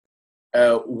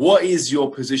what is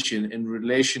your position in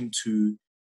relation to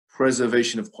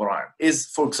preservation of Quran? Is,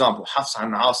 for example, Hafs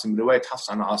an Asim, riwayat Hafs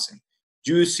an Asim,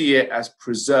 do you see it as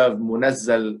preserved,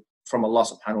 munazzal from Allah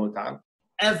subhanahu wa ta'ala?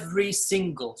 Every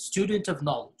single student of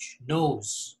knowledge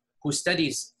knows, who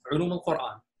studies ulum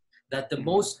al-Quran, that the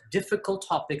most difficult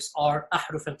topics are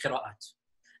ahruf and qira'at.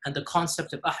 And the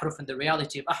concept of ahruf and the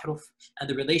reality of ahruf and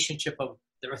the relationship of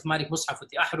the Uthmanic Mus'haf with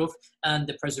the ahruf and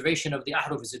the preservation of the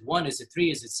ahruf. Is it 1? Is it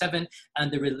 3? Is it 7?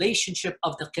 And the relationship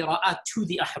of the qira'at to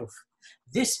the ahruf.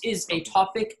 This is a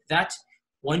topic that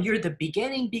when you're the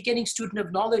beginning student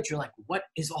of knowledge, you're like, what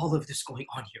is all of this going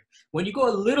on here? When you go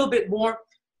a little bit more,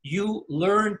 you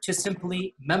learn to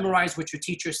simply memorize what your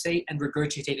teachers say and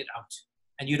regurgitate it out.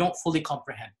 And you don't fully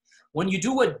comprehend. When you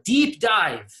do a deep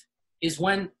dive is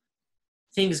when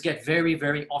things get very,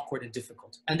 very awkward and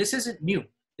difficult. And this isn't new.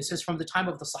 This is from the time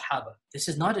of the Sahaba. This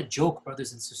is not a joke,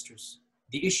 brothers and sisters.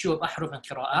 The issue of ahruf and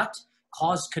qira'at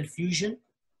caused confusion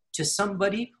to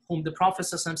somebody whom the Prophet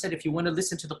ﷺ said, if you want to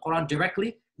listen to the Quran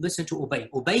directly, listen to Ubay.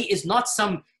 Ubay is not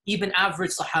some even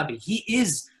average Sahabi. He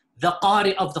is the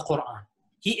Qari of the Quran.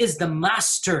 He is the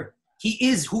master. He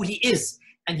is who he is.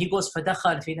 And he goes,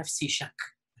 فَدَخَلْ فِي نَفْسِي شَكْ.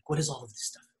 What is all of this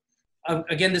stuff?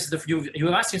 Again, this is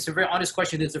you're asking some very honest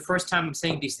question. This is the first time I'm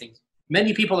saying these things.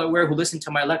 Many people are aware who listen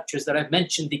to my lectures that I've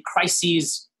mentioned the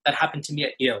crises that happened to me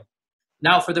at Yale.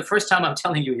 Now, for the first time, I'm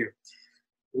telling you here.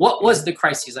 What was the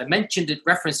crisis? I mentioned it,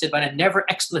 referenced it, but I never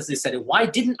explicitly said it. Why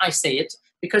didn't I say it?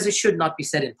 Because it should not be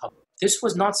said in public. This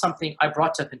was not something I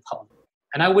brought up in public.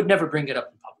 And I would never bring it up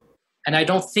in public. And I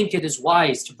don't think it is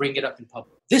wise to bring it up in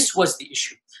public. This was the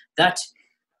issue. That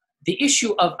the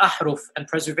issue of ahruf and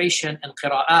preservation and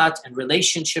qira'at and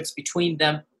relationships between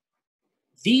them,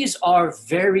 these are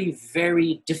very,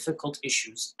 very difficult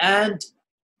issues. And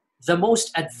the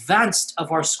most advanced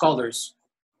of our scholars,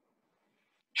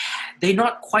 they're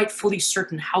not quite fully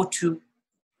certain how to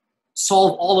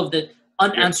solve all of the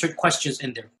unanswered questions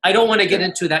in there. I don't want to get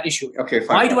into that issue. Okay,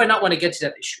 fine. Why do I not want to get to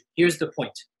that issue? Here's the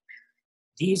point.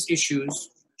 These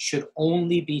issues should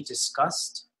only be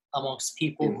discussed amongst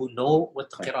people who know what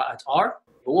the qira'at are.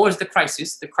 What was the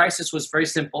crisis? The crisis was very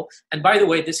simple. And by the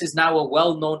way, this is now a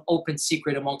well-known open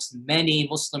secret amongst many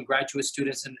Muslim graduate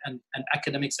students and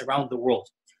academics around the world.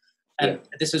 And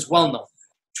this is well known.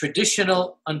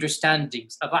 Traditional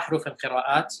understandings of ahruf and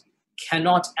qira'at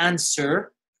cannot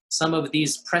answer some of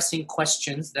these pressing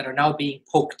questions that are now being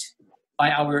poked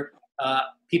by our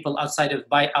people outside of,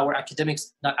 by our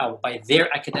academics, not our, by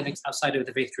their academics outside of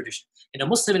the faith tradition. In a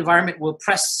Muslim environment, we'll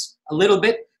press a little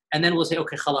bit and then we'll say,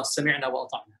 okay, khalas, sami'na wa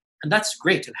ata'na. And that's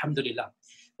great, alhamdulillah.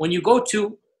 When you go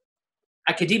to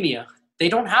academia, they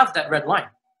don't have that red line.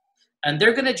 And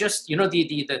they're going to just, you know,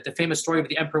 the famous story of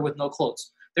the emperor with no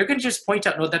clothes. They're going to just point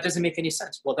out, no, that doesn't make any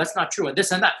sense. Well, that's not true, and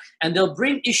this and that. And they'll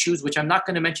bring issues, which I'm not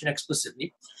going to mention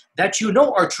explicitly, that you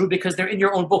know are true because they're in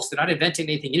your own books. They're not inventing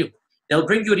anything new. They'll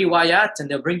bring you riwayat, and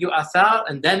they'll bring you athar,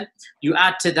 and then you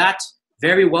add to that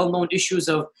very well-known issues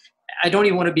of, I don't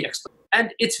even want to be explicit.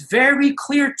 And it's very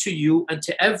clear to you and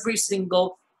to every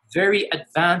single very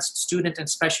advanced student and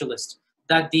specialist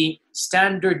that the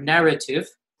standard narrative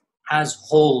has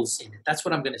holes in it. That's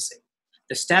what I'm going to say.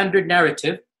 The standard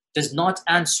narrative does not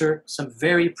answer some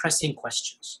very pressing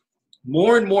questions.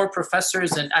 More and more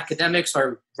professors and academics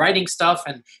are writing stuff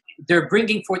and they're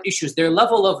bringing forth issues. Their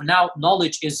level of now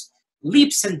knowledge is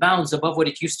leaps and bounds above what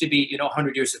it used to be,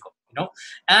 100 years ago,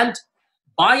 And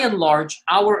by and large,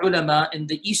 our ulama in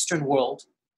the Eastern world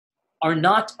are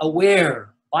not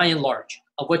aware, by and large,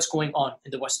 of what's going on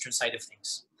in the Western side of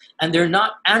things. And they're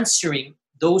not answering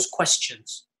those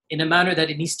questions in a manner that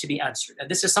it needs to be answered. And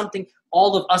this is something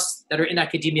all of us that are in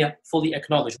academia fully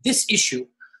acknowledge. This issue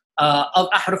of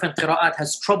ahruf and qira'at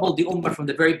has troubled the ummah from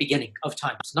the very beginning of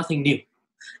time. It's nothing new.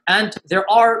 And there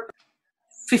are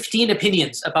 15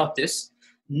 opinions about this.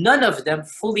 None of them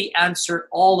fully answer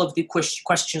all of the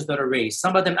questions that are raised.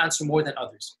 Some of them answer more than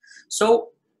others.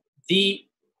 So the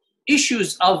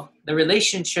issues of the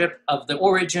relationship, of the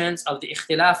origins, of the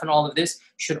ikhtilaf and all of this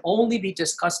should only be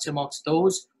discussed amongst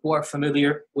those who are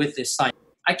familiar with this science.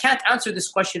 I can't answer this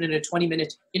question in a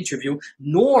 20-minute interview,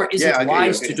 nor is it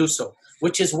wise to do so,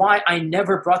 which is why I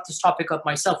never brought this topic up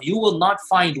myself. You will not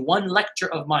find one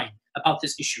lecture of mine about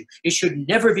this issue. It should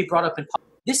never be brought up in public.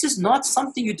 This is not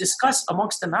something you discuss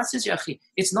amongst the masses, ya akhi.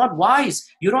 It's not wise.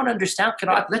 You don't understand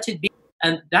qira'at, let it be.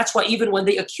 And that's why even when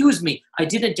they accuse me, I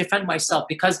didn't defend myself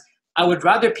because I would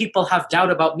rather people have doubt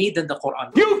about me than the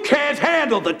Quran. You can't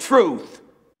handle the truth.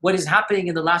 What is happening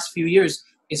in the last few years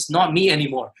is not me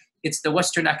anymore. It's the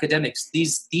Western academics.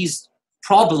 These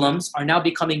problems are now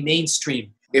becoming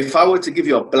mainstream. If I were to give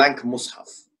you a blank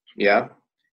mushaf,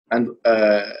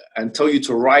 and tell you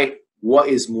to write what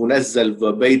is munazzal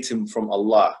verbatim from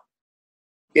Allah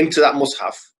into that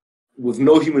mushaf with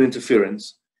no human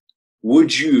interference,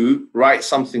 would you write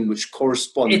something which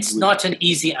corresponds? It's not an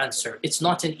easy answer. It's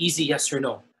not an easy yes or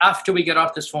no. After we get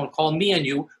off this phone call, me and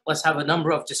you, let's have a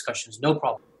number of discussions. No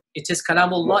problem. It is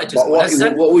kalamullah. It is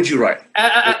munazzal. What would you write?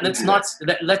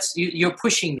 You're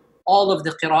pushing me. All of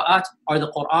the qira'at are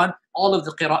the Quran. All of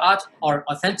the qira'at are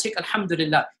authentic.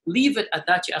 Alhamdulillah. Leave it at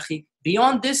that, ya akhi.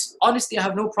 Beyond this, honestly, I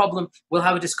have no problem. We'll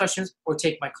have discussions or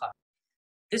take my class.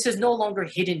 This is no longer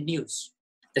hidden news.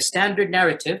 The standard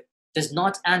narrative does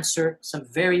not answer some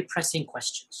very pressing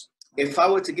questions. If I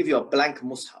were to give you a blank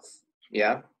mushaf,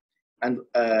 yeah,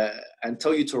 and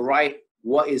tell you to write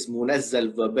what is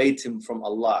munazzal verbatim from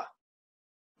Allah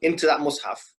into that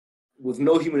mushaf with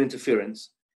no human interference,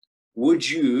 would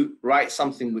you write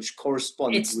something which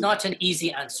corresponds? It's not an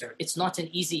easy answer. It's not an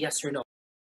easy yes or no.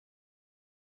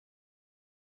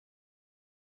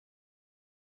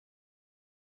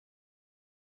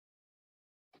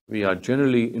 We are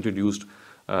generally introduced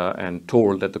and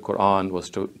told that the Quran was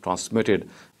transmitted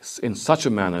in such a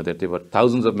manner that there were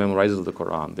thousands of memorizers of the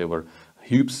Quran. There were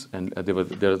heaps, and there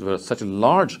were such a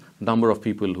large number of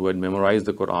people who had memorized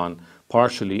the Quran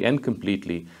partially and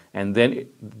completely, and then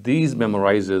these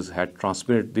memorizers had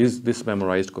transmitted this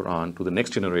memorized Quran to the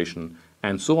next generation,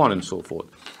 and so on and so forth.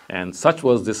 And such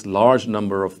was this large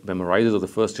number of memorizers of the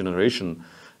first generation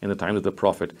in the time of the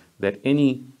Prophet that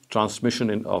any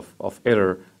transmission of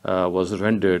error was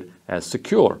rendered as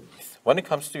secure. When it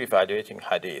comes to evaluating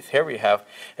hadith, here we have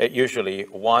usually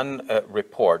one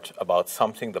report about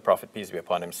something the Prophet, peace be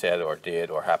upon him, said or did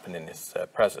or happened in his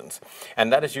presence.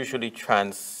 And that is usually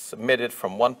transmitted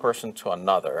from one person to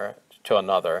another,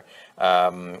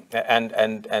 and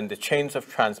the chains of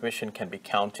transmission can be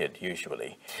counted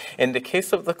usually. In the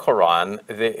case of the Quran,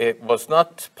 it was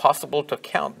not possible to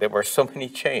count. There were so many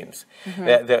chains.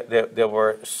 There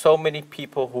were so many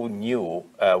people who knew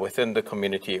within the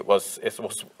community. It was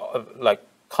like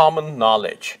common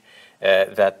knowledge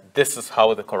that this is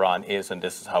how the Quran is and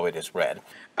this is how it is read.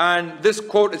 And this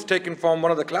quote is taken from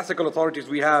one of the classical authorities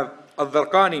we have,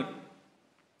 Al-Dharqani.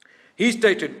 He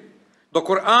stated, "The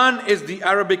Quran is the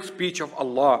Arabic speech of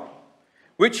Allah,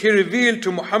 which He revealed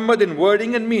to Muhammad in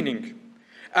wording and meaning,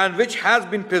 and which has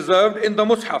been preserved in the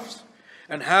mushafs,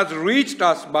 and has reached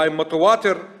us by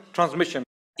mutawatir transmission."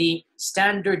 The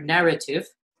standard narrative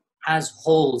has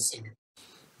holes in it.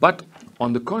 But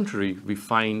on the contrary, we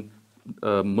find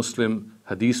a Muslim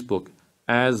hadith book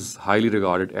as highly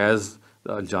regarded as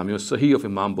the Al-Jami' al-Sahih of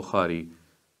Imam Bukhari,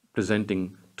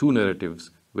 presenting two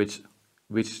narratives which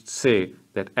say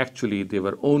that actually there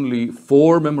were only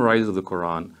 4 memorizers of the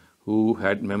Quran who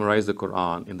had memorized the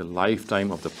Quran in the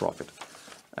lifetime of the Prophet.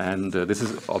 And this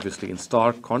is obviously in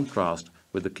stark contrast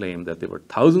with the claim that there were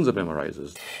thousands of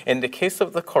memorizers. In the case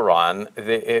of the Quran,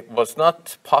 it was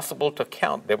not possible to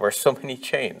count. There were so many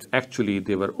chains. Actually,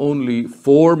 there were only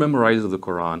 4 memorizers of the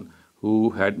Quran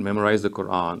who had memorized the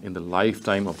Quran in the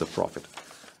lifetime of the Prophet.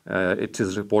 It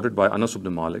is reported by Anas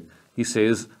ibn Malik. He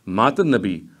says, "Mat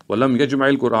al-Nabi walam yajma'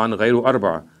 al-Quran ghayru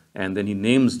arba'," and then he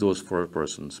names those 4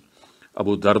 persons: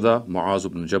 Abu Darda, Mu'az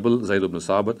ibn Jabal, Zayd ibn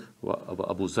Sabit,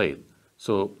 Abu Zayd.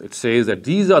 So it says that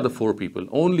these are the 4 people.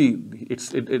 Only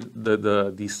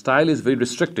the style is very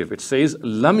restrictive. It says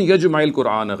lam yajma'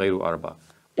 al-Quran ghayru arba'.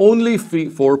 Only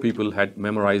 4 people had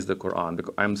memorized the Quran.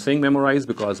 I'm saying memorized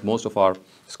because most of our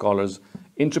scholars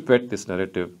interpret this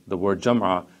narrative, the word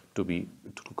jam'a, to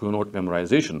connote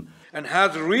memorization. And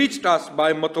has reached us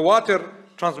by mutawatir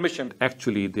transmission.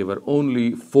 Actually, there were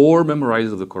only 4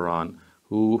 memorizers of the Quran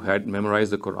who had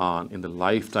memorized the Quran in the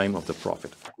lifetime of the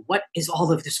Prophet. What is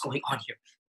all of this going on here?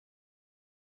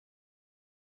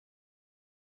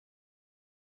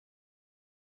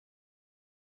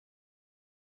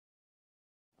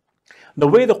 The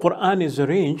way the Quran is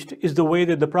arranged is the way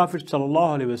that the Prophet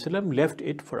ﷺ left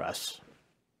it for us.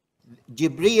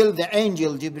 Jibreel, the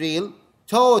angel Jibreel,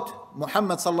 taught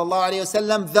Muhammad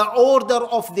ﷺ the order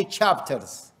of the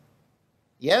chapters.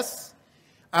 Yes?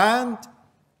 And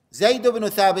Zayd ibn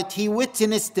Thabit, he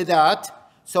witnessed that,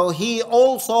 so he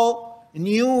also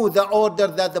knew the order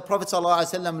that the Prophet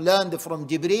ﷺ learned from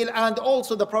Jibreel, and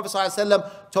also the Prophet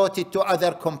ﷺ taught it to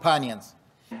other companions.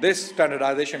 This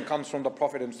standardization comes from the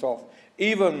Prophet himself.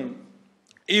 Even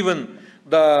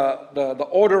the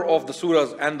order of the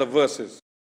surahs and the verses.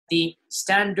 The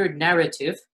standard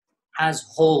narrative has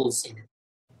holes in it.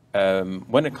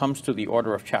 When it comes to the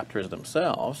order of chapters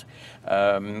themselves,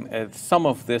 some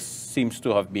of this seems to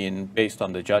have been based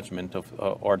on the judgment of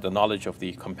or the knowledge of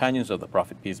the companions of the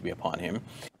Prophet, peace be upon him.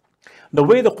 The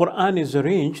way the Quran is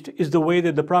arranged is the way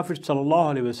that the Prophet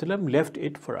ﷺ left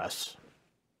it for us.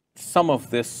 Some of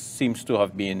this seems to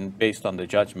have been based on the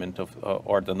judgment of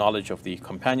or the knowledge of the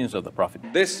companions of the Prophet.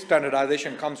 This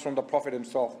standardization comes from the Prophet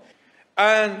himself.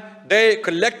 And they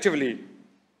collectively,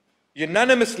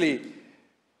 unanimously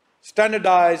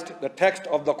standardized the text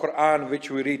of the Quran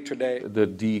which we read today.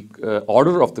 The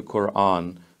order of the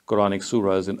Quran, Quranic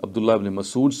surahs in Abdullah ibn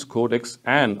Masud's codex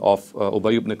and of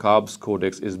Ubay ibn Ka'b's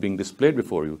codex is being displayed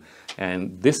before you.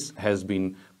 And this has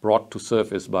been brought to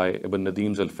surface by Ibn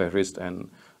Nadim's Al-Fahrist and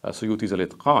Suyuti's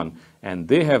Al-Itqan. And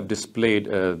they have displayed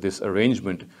this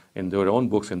arrangement in their own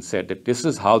books and said that this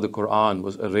is how the Quran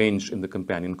was arranged in the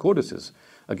companion codices.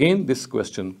 Again, this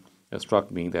question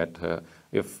struck me that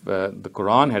if the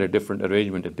Quran had a different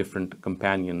arrangement and different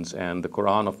companions, and the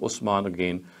Quran of Usman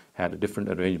again had a different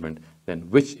arrangement, then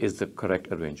which is the correct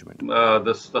arrangement?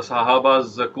 The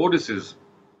Sahaba's codices,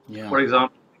 for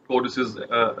example, codices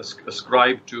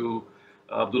ascribed to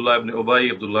Abdullah ibn Ubay,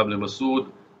 Abdullah ibn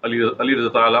Masud, Ali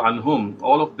Ta'ala anhum,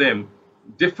 all of them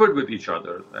differed with each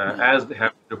other as they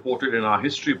have reported in our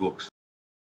history books.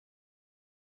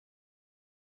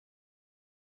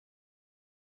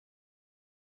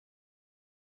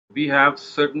 We have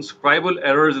certain scribal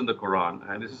errors in the Quran,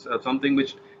 and this is something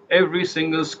which every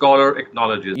single scholar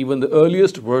acknowledges. Even the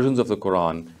earliest versions of the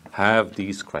Quran have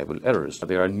these scribal errors.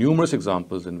 There are numerous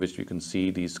examples in which we can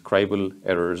see these scribal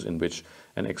errors in which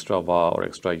an extra va or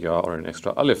extra ya or an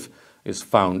extra alif is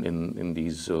found in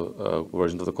these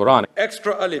versions of the Quran.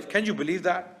 Extra alif, can you believe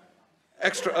that?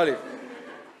 Extra alif.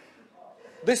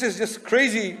 This is just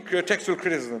crazy textual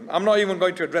criticism. I'm not even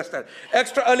going to address that.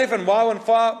 Extra alif and waw and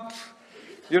fa,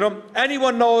 you know,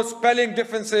 anyone knows spelling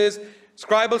differences,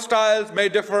 scribal styles may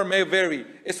differ, may vary.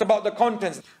 It's about the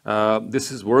contents.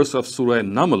 This is verse of Surah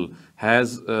An-Naml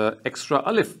has extra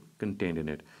alif contained in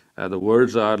it. The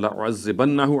words are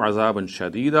لَأُعَذِّبَنَّهُ عَذَابًا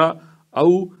شَدِيدًا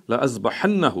أَوْ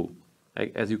لَأَذْبَحَنَّهُ.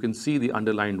 As you can see, the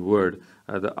underlined word,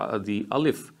 the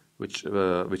alif, which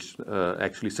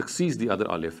actually succeeds the other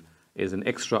alif, is an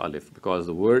extra alif because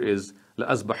the word is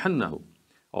لَأَذْبَحَنَّهُ.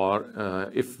 Or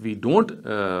if we don't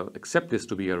accept this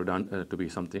to be a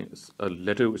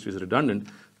letter which is redundant,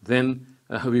 then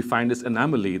we find this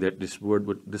anomaly that this word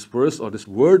would disperse, or this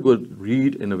word would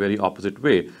read in a very opposite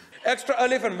way. Extra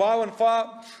alif and waw and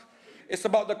fa, it's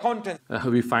about the content.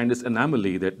 We find this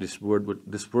anomaly that this word would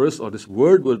disperse, or this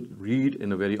word would read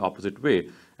in a very opposite way,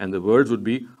 and the words would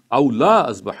be أَوْ لَا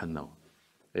أَصْبَحَنَّهُ.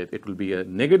 It will be a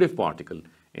negative particle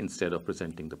instead of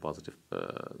presenting the positive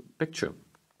picture.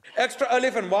 Extra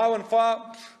alif and waw and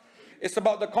fa, it's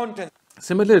about the content.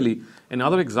 Similarly,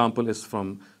 another example is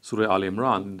from Surah Al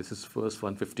Imran. This is verse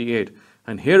 158.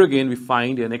 And here again we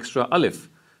find an extra alif.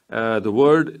 The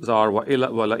words are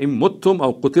وَلَئِن مُتُّمْ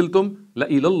أَوْ قُتِلْتُمْ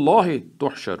لَإِلَى اللَّهِ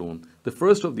تُحْشَرُونَ. The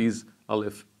first of these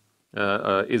alif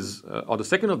or the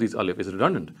second of these alif is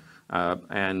redundant.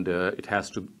 And it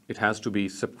has to be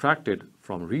subtracted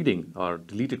from reading or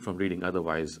deleted from reading,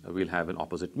 otherwise we'll have an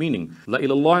opposite meaning. La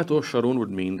ilallahi tuhsharun would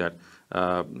mean that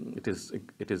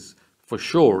it is for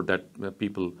sure that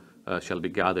people shall be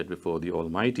gathered before the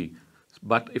Almighty.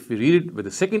 But if we read it with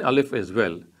the second alif as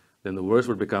well, then the verse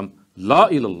would become La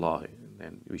ilallahi,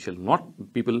 and we shall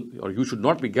not, people, or you should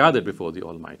not be gathered before the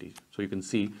Almighty. So you can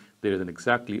see there is an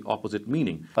exactly opposite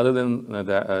meaning. Other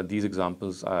than these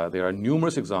examples, there are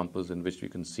numerous examples in which we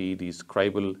can see these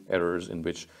scribal errors in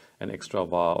which an extra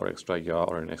va or extra ya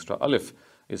or an extra alif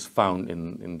is found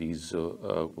in these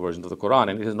versions of the Quran.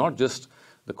 And it is not just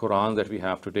the Quran that we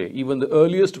have today. Even the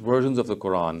earliest versions of the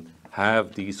Quran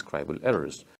have these scribal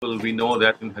errors. Well, we know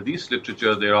that in Hadith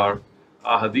literature there are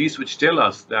hadiths which tell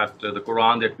us that the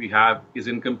Quran that we have is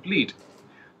incomplete.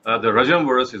 The Rajam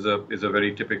verse is a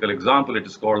very typical example. It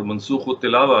is called Mansukhu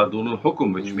Tilawa Dunul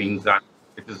Hukum, which means that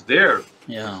it is there.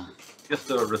 Yeah. Just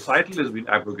the recital has been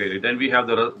abrogated. Then we have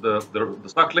the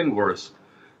suckling verse,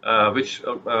 which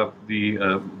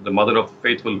the mother of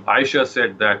faithful Aisha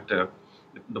said that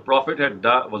the Prophet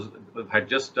had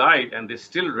just died, and they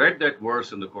still read that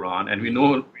verse in the Quran, and we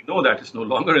know that it's no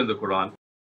longer in the Quran.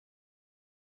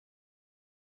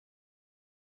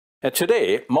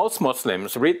 Today, most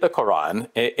Muslims read the Quran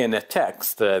in a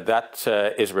text that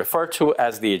is referred to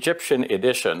as the Egyptian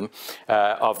edition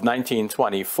of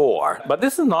 1924. But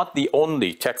this is not the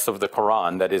only text of the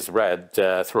Quran that is read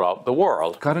throughout the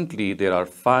world. Currently, there are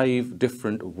 5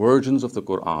 different versions of the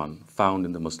Quran found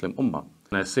in the Muslim Ummah.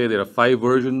 When I say there are 5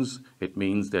 versions, it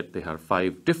means that there are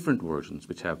 5 different versions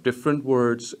which have different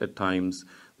words at times.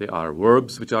 There are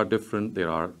verbs which are different. There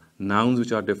are nouns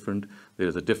which are different. There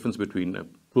is a difference between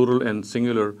plural and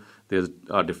singular. There's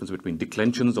a difference between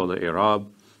declensions or the i'rab,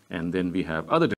 and then we have other